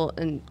popsicle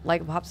and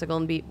like a popsicle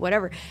and be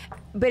whatever.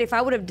 But if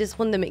I would have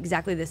disciplined them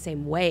exactly the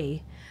same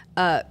way,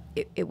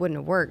 it wouldn't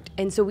have worked.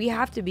 And so we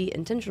have to be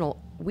intentional.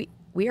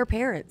 We are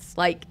parents.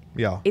 Like,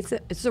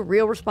 it's a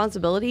real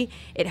responsibility.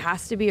 It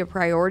has to be a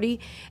priority.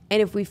 And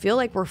if we feel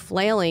like we're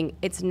flailing,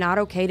 it's not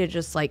okay to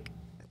just like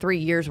 3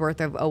 years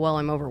worth of, oh, well,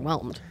 I'm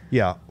overwhelmed.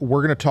 Yeah.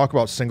 We're going to talk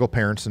about single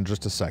parents in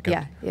just a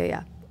second.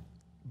 Yeah.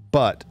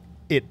 But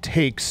it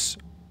takes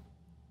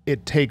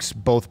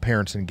both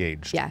parents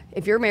engaged. Yeah.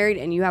 If you're married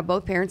and you have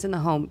both parents in the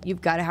home,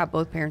 you've got to have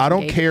both parents I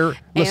don't engaged. care.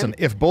 Listen,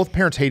 if both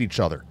parents hate each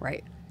other,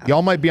 Right.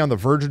 y'all might be on the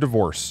verge of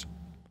divorce.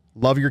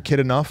 Love your kid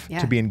enough Yeah.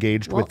 to be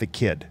engaged with the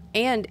kid.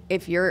 And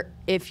if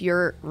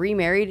you're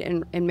remarried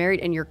and married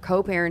and you're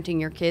co-parenting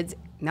your kids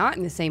not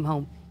in the same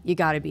home, you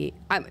got to be.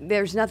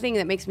 There's nothing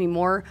that makes me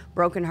more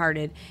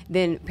brokenhearted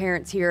than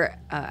parents here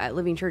at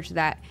Living Church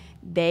that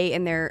they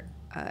and their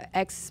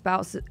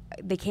ex-spouse,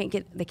 they can't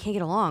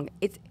get along.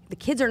 It's the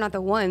kids are not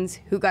the ones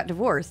who got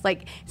divorced.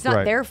 Like, it's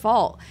not their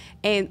fault.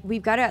 And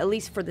we've got to, at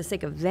least for the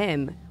sake of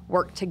them,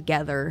 work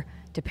together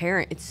to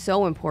parent. It's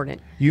so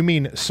important. You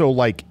mean, so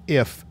like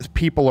if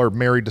people are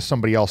married to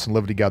somebody else and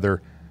live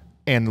together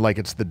and like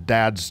it's the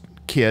dad's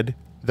kid,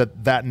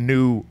 that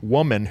new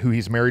woman who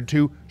he's married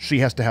to, she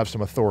has to have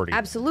some authority.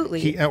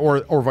 Absolutely.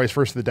 Or vice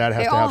versa, the dad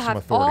has to have some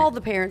authority. All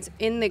the parents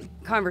in the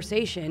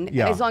conversation,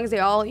 Yeah. as long as they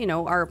all,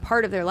 are a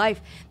part of their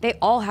life, they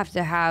all have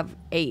to have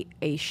a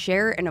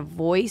share and a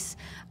voice.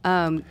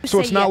 So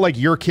it's not like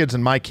your kids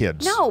and my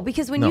kids. No,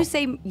 because when you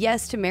say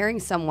yes to marrying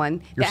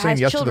someone You're that saying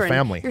has yes to the children,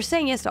 family. you're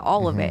saying yes to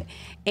all of it.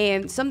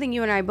 And something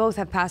you and I both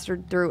have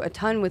pastored through a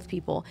ton with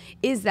people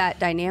is that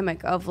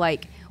dynamic of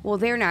like, well,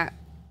 they're not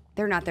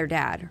their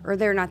dad or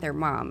they're not their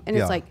mom. And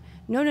Yeah. it's like,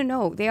 no,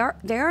 they are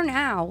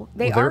now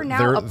Well, a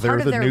part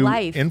of the their new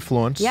life.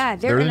 influence. Yeah,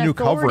 they're an the new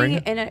authority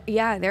covering.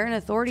 they're an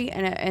authority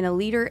and a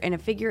leader and a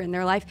figure in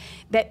their life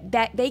that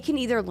they can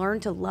either learn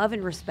to love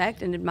and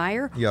respect and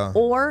admire, Yeah.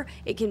 or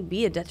it can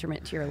be a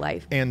detriment to your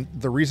life. And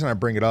the reason I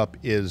bring it up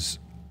is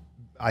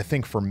I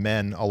think for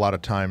men, a lot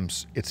of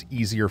times it's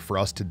easier for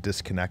us to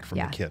disconnect from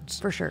the kids.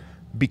 For sure.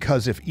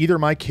 Because if either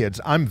of my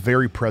kids, I'm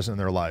very present in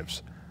their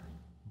lives.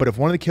 But if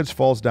one of the kids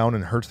falls down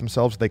and hurts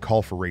themselves, they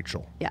call for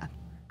Rachel. Yeah.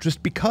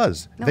 Just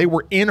because they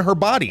were in her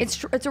body.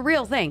 It's a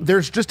real thing.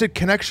 There's just a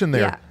connection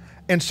there. Yeah.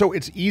 And so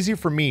it's easy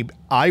for me.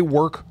 I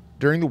work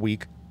during the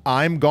week.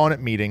 I'm gone at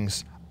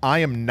meetings. I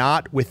am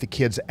not with the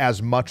kids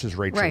as much as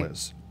Rachel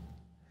is.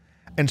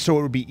 And so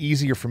it would be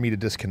easier for me to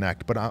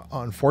disconnect. But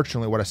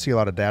unfortunately, what I see a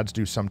lot of dads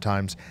do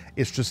sometimes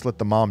is just let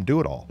the mom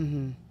do it all.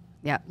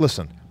 Yeah.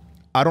 Listen,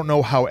 I don't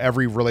know how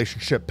every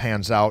relationship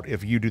pans out,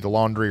 if you do the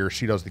laundry or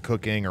she does the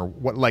cooking or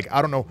what. Like,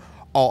 I don't know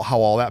how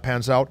all that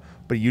pans out,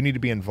 but you need to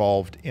be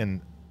involved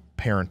in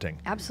parenting.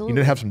 Absolutely. You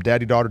need to have some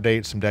daddy-daughter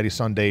dates, some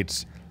daddy-son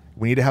dates.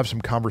 We need to have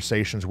some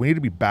conversations. We need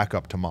to be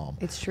backup to mom.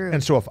 It's true.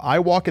 And so if I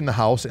walk in the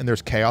house and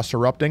there's chaos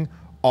erupting,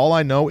 all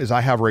I know is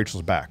I have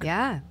Rachel's back.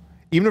 Yeah.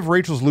 Even if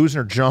Rachel's losing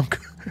her junk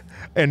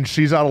and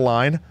she's out of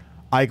line,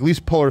 I at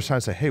least pull her aside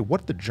and say, hey,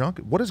 what the junk?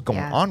 What is going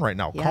on right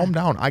now? Yeah. Calm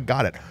down. I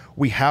got it.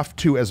 We have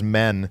to, as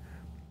men,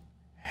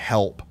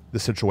 help the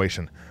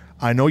situation.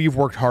 I know you've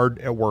worked hard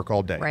at work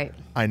all day. Right.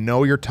 I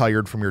know you're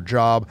tired from your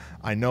job.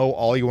 I know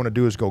all you want to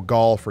do is go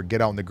golf or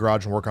get out in the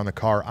garage and work on the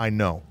car. I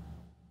know.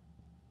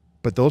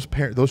 But those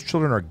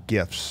children are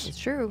gifts. It's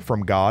true.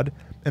 From God,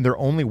 and they're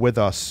only with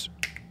us.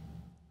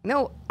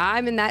 No,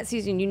 I'm in that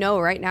season,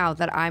 right now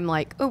that I'm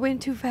like, oh, it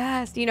went too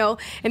fast,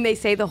 and they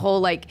say the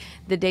whole, like,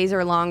 the days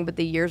are long, but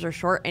the years are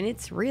short. And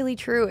it's really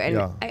true.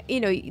 And,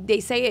 they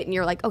say it and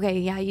you're like, okay,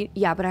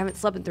 yeah, but I haven't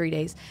slept in 3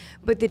 days.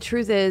 But the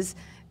truth is,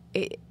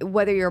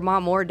 whether you're a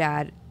mom or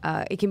dad,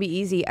 it can be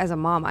easy as a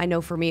mom. I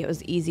know for me, it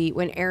was easy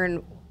when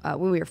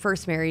when we were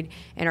first married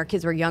and our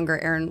kids were younger,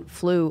 Aaron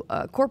flew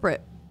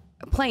corporate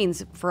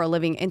planes for a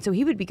living. And so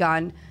he would be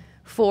gone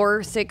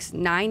 4, 6,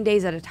 9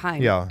 days at a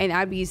time. Yeah. And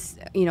I'd be,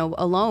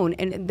 alone.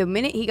 And the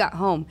minute he got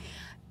home,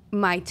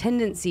 my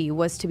tendency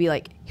was to be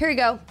like, here you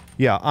go.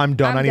 Yeah, I'm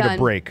done. I need a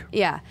break.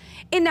 Yeah.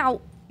 And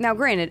now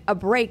granted, a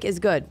break is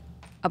good.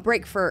 A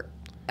break for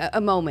a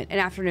moment, an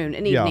afternoon,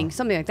 an evening,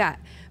 something like that.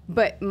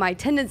 But my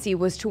tendency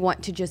was to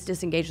want to just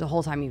disengage the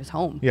whole time he was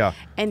home. Yeah.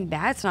 And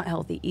that's not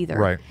healthy either.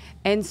 Right.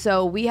 And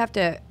so we have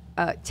to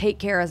take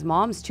care as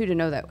moms too, to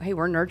know that, hey,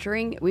 we're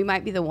nurturing. We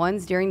might be the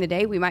ones during the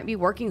day. We might be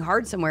working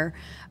hard somewhere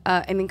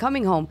and then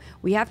coming home.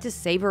 We have to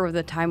savor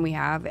the time we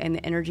have and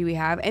the energy we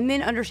have, and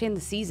then understand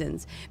the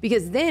seasons.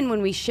 Because then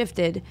when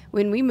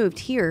we moved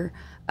here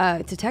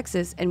to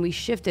Texas, and we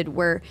shifted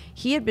where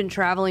he had been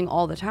traveling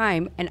all the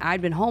time and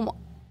I'd been home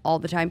all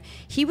the time,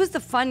 he was the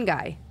fun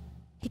guy.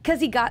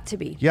 Because he got to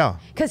be. Yeah.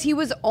 Because he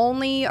was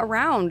only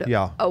around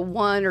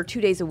 1 or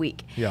 2 days a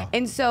week. Yeah.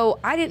 And so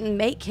I didn't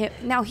make him.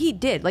 Now he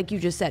did, like you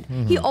just said.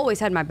 He always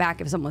had my back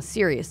if something was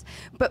serious.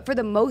 But for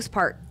the most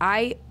part,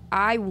 I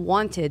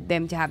wanted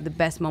them to have the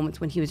best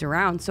moments when he was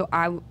around. So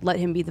I let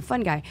him be the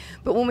fun guy.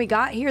 But when we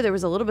got here, there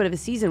was a little bit of a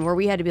season where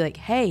we had to be like,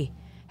 hey,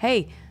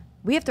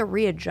 we have to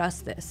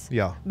readjust this.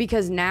 Yeah.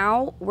 Because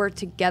now we're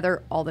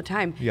together all the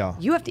time. Yeah.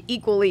 You have to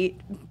equally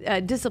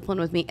discipline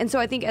with me. And so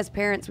I think as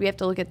parents, we have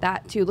to look at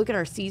that too. Look at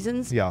our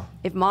seasons. Yeah.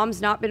 If mom's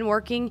not been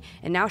working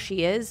and now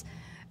she is,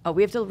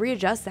 we have to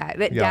readjust that.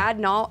 Yeah. Dad,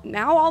 now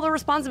all the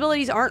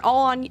responsibilities aren't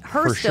all on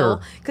her For still,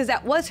 sure. because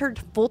that was her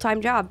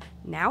full-time job.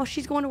 Now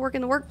she's going to work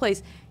in the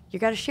workplace. You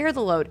got to share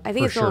the load. I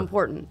think For it's so sure.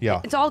 important.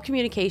 Yeah. It's all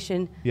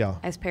communication. Yeah.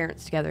 As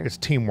parents together. It's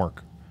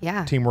teamwork.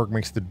 Yeah. Teamwork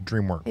makes the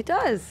dream work. It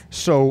does.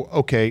 So,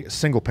 okay,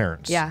 single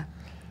parents. Yeah.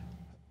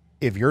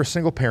 if you're a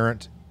single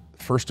parent,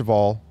 first of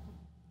all,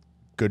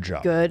 good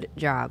job. Good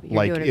job. You're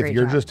like doing a if great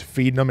you're job. just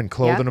feeding them and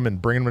clothing Yep. them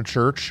and bringing them to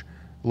church,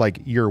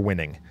 like you're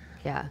winning.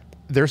 Yeah.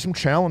 There's some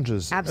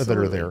challenges that are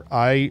Absolutely. there.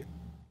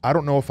 I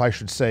don't know if I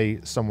should say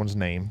someone's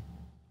name.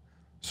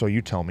 So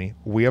you tell me.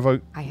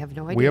 I have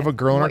no idea. We have a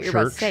girl in our what you're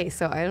about church. to say,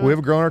 so I don't We have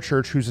know. a girl in our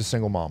church who's a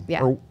single mom.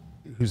 Yeah. Or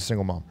who's a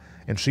single mom.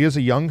 And she has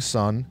a young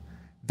son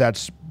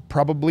that's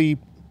probably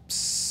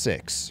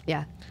 6.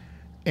 Yeah.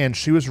 And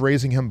she was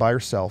raising him by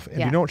herself. And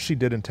Yeah. you know what she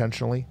did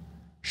intentionally?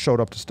 Showed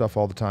up to stuff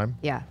all the time.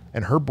 Yeah.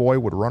 And her boy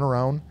would run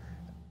around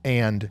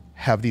and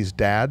have these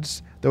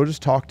dads that would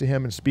just talk to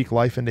him and speak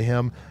life into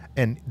him.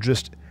 And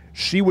just,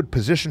 she would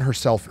position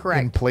herself in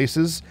Correct.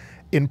 places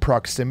in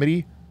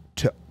proximity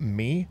to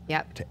me,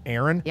 Yep. to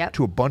Aaron, Yep.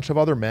 to a bunch of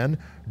other men,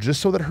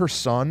 just so that her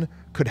son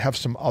could have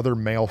some other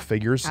male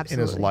figures in his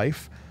Absolutely.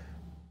 life.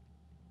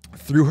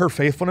 Through her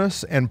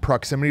faithfulness and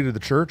proximity to the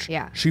church,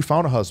 Yeah. she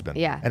found a husband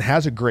Yeah. and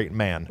has a great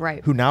man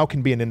Right. who now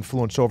can be an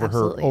influence over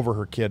Absolutely.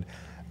 her kid.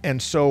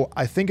 And so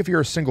I think if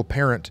you're a single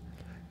parent,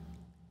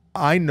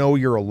 I know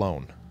you're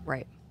alone,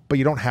 Right. but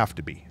you don't have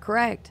to be.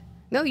 Correct.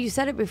 No, you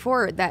said it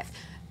before that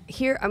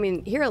here at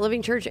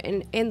Living Church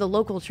and the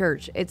local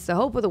church, it's the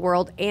hope of the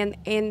world, and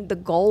the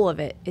goal of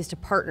it is to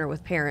partner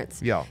with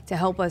parents Yeah. to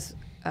help us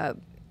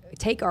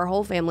take our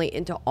whole family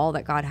into all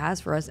that God has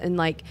for us. And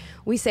like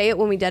we say it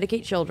when we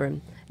dedicate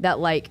children, that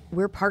like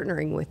we're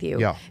partnering with you,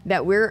 Yeah.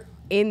 that we're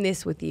in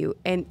this with you,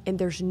 and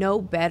there's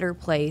no better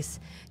place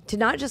to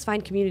not just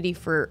find community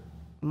for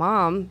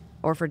mom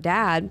or for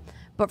dad,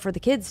 but for the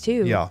kids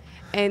too. Yeah.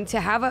 And to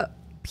have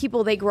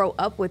people they grow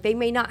up with, they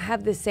may not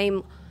have the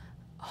same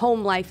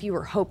home life you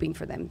were hoping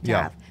for them to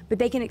Yeah. have, but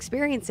they can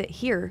experience it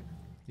here.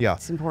 Yeah.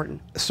 It's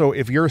important. So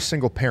if you're a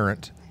single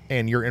parent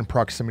and you're in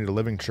proximity to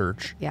Living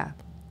Church, Yeah.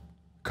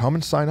 come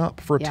and sign up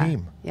for a Yeah.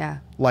 team. Yeah.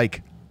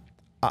 Like,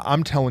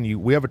 I'm telling you,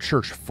 we have a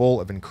church full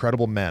of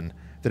incredible men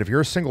that if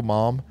you're a single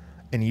mom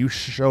and you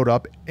showed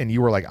up and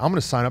you were like, I'm going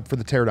to sign up for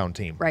the teardown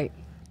team. Right.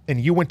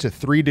 And you went to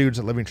 3 dudes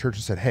at Living Church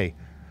and said, hey,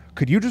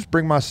 could you just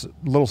bring my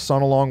little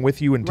son along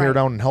with you and tear Right.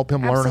 down and help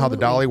him learn how the Absolutely.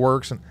 dolly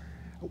works? And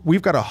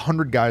we've got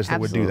 100 guys that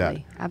would do that.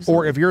 Absolutely.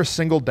 Absolutely. Or if you're a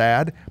single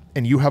dad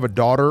and you have a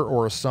daughter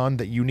or a son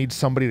that you need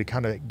somebody to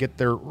kind of get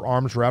their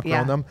arms wrapped Yeah.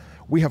 around them,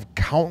 we have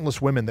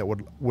countless women that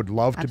would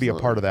love to be a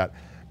part Absolutely. of that.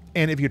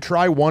 And if you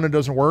try one and it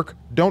doesn't work,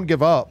 don't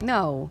give up.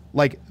 No.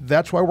 Like,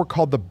 that's why we're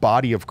called the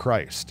body of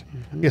Christ,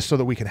 is so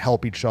that we can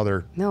help each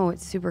other. No,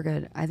 it's super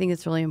good. I think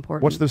it's really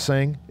important. What's the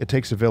saying? It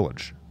takes a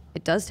village.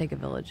 It does take a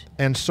village.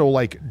 And so,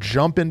 like,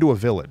 jump into a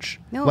village.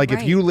 No, like, if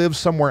right. you live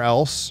somewhere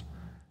else,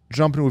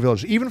 jump into a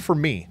village. Even for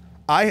me,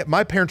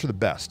 my parents are the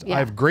best. Yeah. I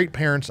have great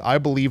parents. I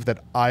believe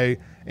that I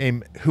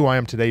am who I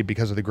am today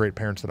because of the great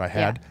parents that I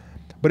had.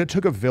 Yeah. But it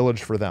took a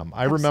village for them.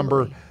 I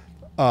remember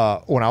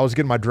when I was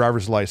getting my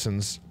driver's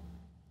license,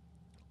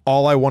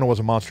 all I wanted was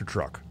a monster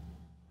truck.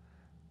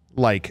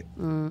 Like,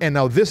 and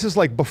now this is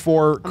like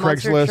before A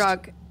monster Craigslist.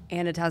 truck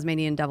and a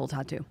Tasmanian devil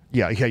tattoo.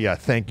 Yeah.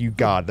 Thank you,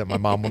 God, that my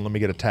mom wouldn't let me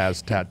get a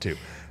Taz tattoo.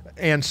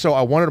 And so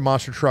I wanted a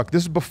monster truck.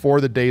 This is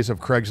before the days of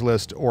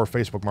Craigslist or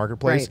Facebook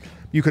Marketplace. Right.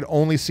 You could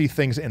only see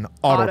things in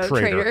Auto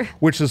Trader, Trader.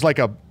 which is like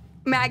a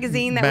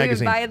Magazine that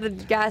Magazine. we would buy at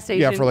the gas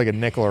station. yeah, for like a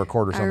nickel or a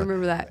quarter or something.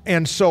 remember that.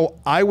 And so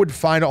I would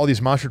find all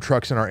these monster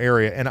trucks in our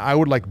area, and I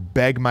would like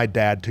beg my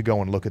dad to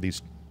go and look at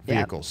these Yeah.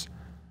 vehicles.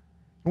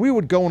 We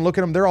would go and look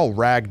at them. They're all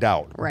ragged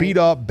out, Right. beat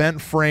up,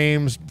 bent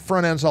frames,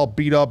 front ends all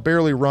beat up,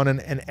 barely running.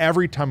 And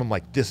every time I'm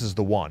like, this is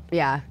the one.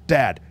 Yeah.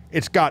 Dad,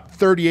 it's got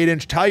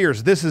 38-inch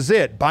tires. This is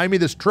it. Buy me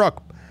this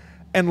truck.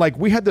 And like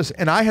we had this,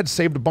 and I had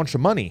saved a bunch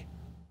of money.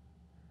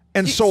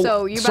 And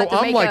So you about to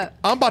I'm make like,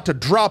 I'm about to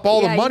drop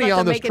all the Yeah, money you about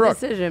on to this make truck. A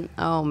decision.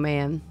 Oh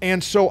man.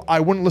 And so I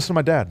wouldn't listen to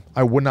my dad.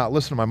 I would not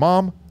listen to my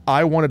mom.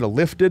 I wanted a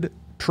lifted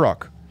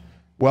truck.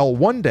 Well,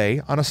 one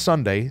day on a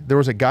Sunday, there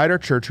was a guy at our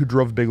church who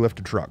drove a big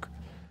lifted truck.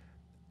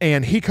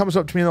 And he comes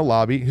up to me in the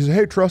lobby. He says,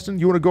 hey, Truston,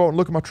 you want to go out and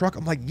look at my truck?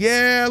 I'm like,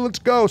 yeah, let's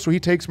go. So he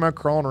takes me out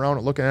crawling around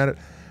and looking at it.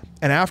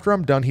 And after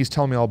I'm done, he's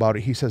telling me all about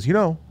it. He says,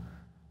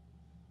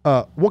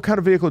 what kind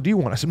of vehicle do you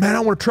want? I said, man, I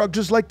want a truck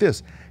just like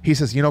this. He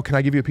says, can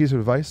I give you a piece of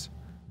advice?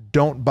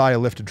 Don't buy a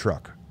lifted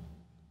truck.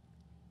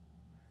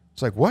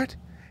 It's like, what?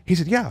 He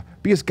said, yeah,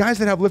 because guys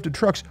that have lifted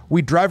trucks,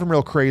 we drive them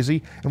real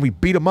crazy and we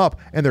beat them up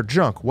and they're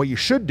junk. What you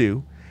should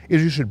do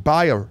is you should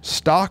buy a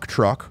stock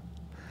truck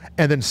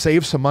and then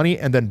save some money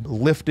and then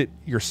lift it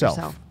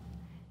yourself.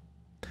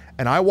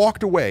 And I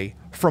walked away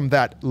from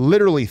that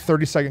literally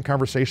 30-second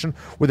conversation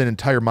with an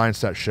entire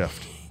mindset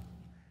shift.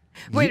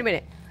 Wait a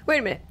minute.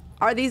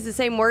 Are these the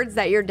same words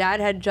that your dad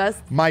had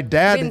just My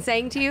dad been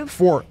saying to you?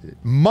 for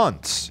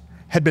months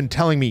had been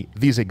telling me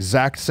these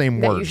exact same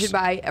That words. you should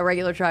buy a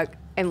regular truck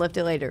and lift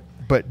it later.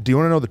 But do you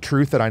want to know the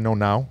truth that I know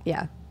now?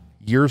 Yeah.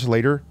 Years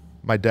later,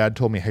 my dad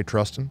told me, hey,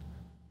 Truston,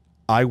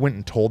 I went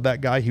and told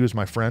that guy, he was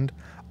my friend,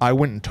 I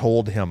went and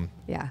told him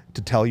Yeah.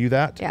 to tell you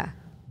that Yeah.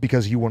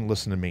 because you wouldn't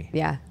listen to me.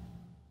 Yeah.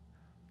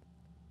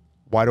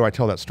 Why do I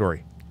tell that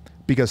story?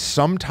 Because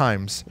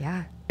sometimes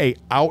Yeah. a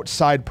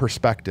outside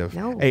perspective,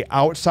 No. a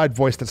outside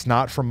voice that's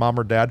not from mom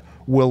or dad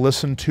will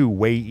listen to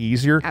way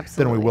easier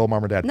Absolutely. than we will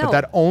mom or dad. No. But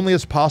that only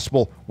is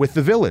possible with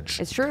the village.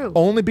 It's true.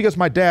 Only because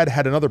my dad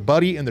had another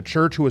buddy in the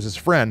church who was his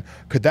friend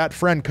could that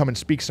friend come and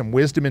speak some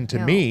wisdom into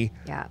me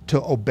Yeah.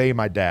 to obey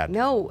my dad.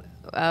 No,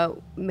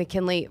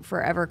 McKinley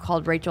forever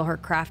called Rachel her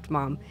craft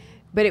mom.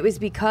 But it was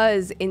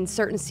because in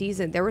certain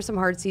seasons, there were some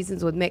hard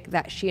seasons with Mick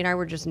that she and I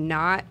were just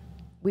not,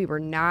 we were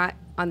not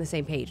on the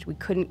same page. We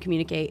couldn't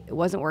communicate. It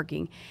wasn't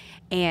working.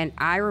 And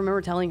I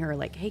remember telling her,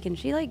 like, hey, can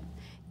she, like,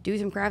 do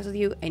some crafts with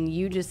you? And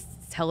you just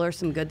tell her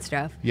some good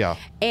stuff. Yeah.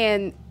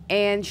 And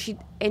she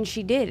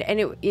did.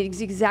 And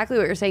it's exactly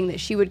what you're saying, that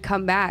she would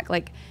come back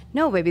like,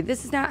 no, baby,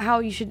 this is not how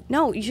you should,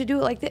 no, you should do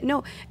it like that.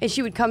 No. And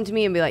she would come to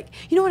me and be like,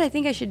 you know what I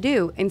think I should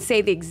do? And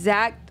say the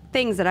exact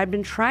things that I'd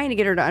been trying to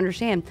get her to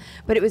understand.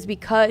 But it was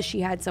because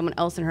she had someone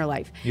else in her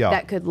life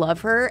that could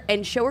love her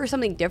and show her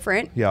something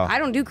different. Yeah. I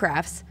don't do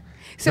crafts.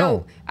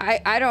 So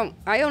I don't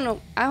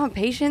know. I don't have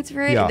patience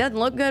for it. Yeah. It doesn't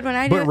look good when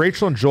I do it. But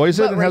Rachel enjoys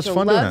it and has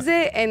fun doing it. Loves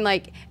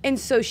it. And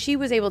so she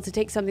was able to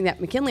take something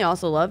that McKinley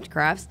also loved,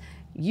 crafts,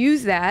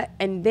 use that,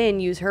 and then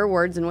use her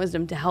words and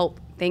wisdom to help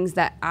things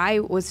that I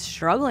was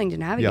struggling to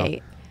navigate.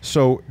 Yeah.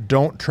 So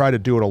don't try to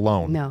do it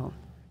alone. No.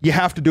 You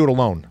have to do it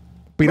alone.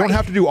 But you don't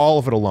have to do all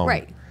of it alone.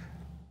 Right.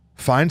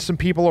 Find some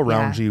people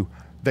around you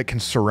that can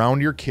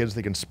surround your kids,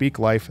 that can speak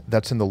life.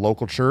 That's in the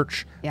local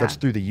church. Yeah. That's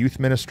through the youth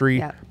ministry.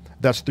 Yeah.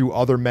 That's through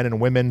other men and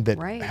women that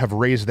have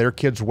raised their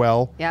kids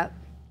well. Yep.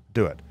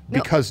 Do it.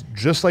 Because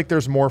just like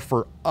there's more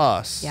for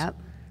us,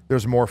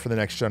 there's more for the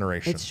next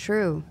generation. It's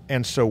true.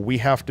 And so we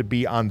have to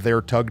be on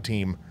their tug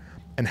team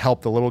and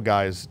help the little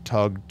guys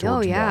tug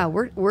towards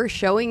more. We're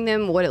showing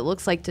them what it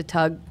looks like to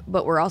tug,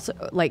 but we're also,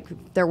 like,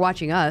 they're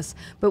watching us,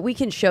 but we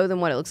can show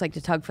them what it looks like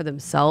to tug for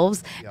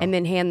themselves and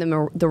then hand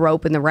them the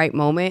rope in the right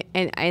moment,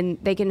 and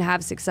they can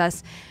have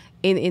success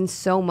in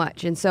so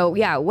much. And so,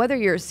 whether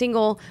you're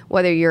single,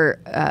 whether you're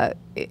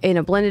in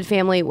a blended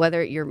family,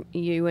 whether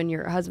you and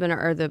your husband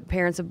are the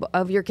parents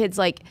of your kids,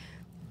 like,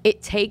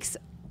 it takes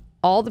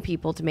all the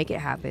people to make it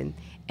happen.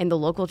 And the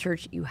local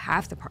church, you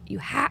have to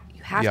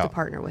to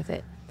partner with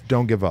it.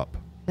 Don't give up.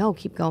 No,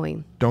 keep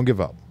going. Don't give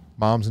up.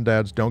 Moms and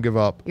dads, don't give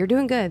up. You're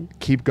doing good.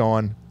 Keep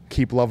going.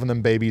 Keep loving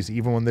them babies,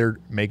 even when they're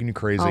making you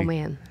crazy. Oh,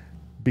 man.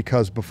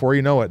 Because before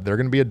you know it, they're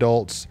going to be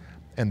adults,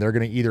 and they're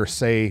going to either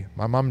say,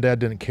 my mom and dad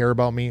didn't care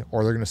about me,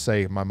 or they're going to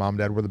say, my mom and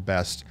dad were the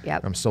best.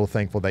 Yep. I'm so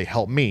thankful they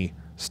helped me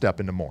step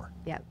into more.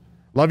 Yep.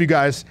 Love you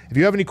guys. If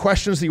you have any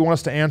questions that you want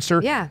us to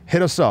answer,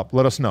 hit us up.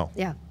 Let us know.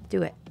 Yeah,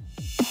 do it.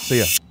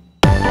 See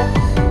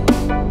ya.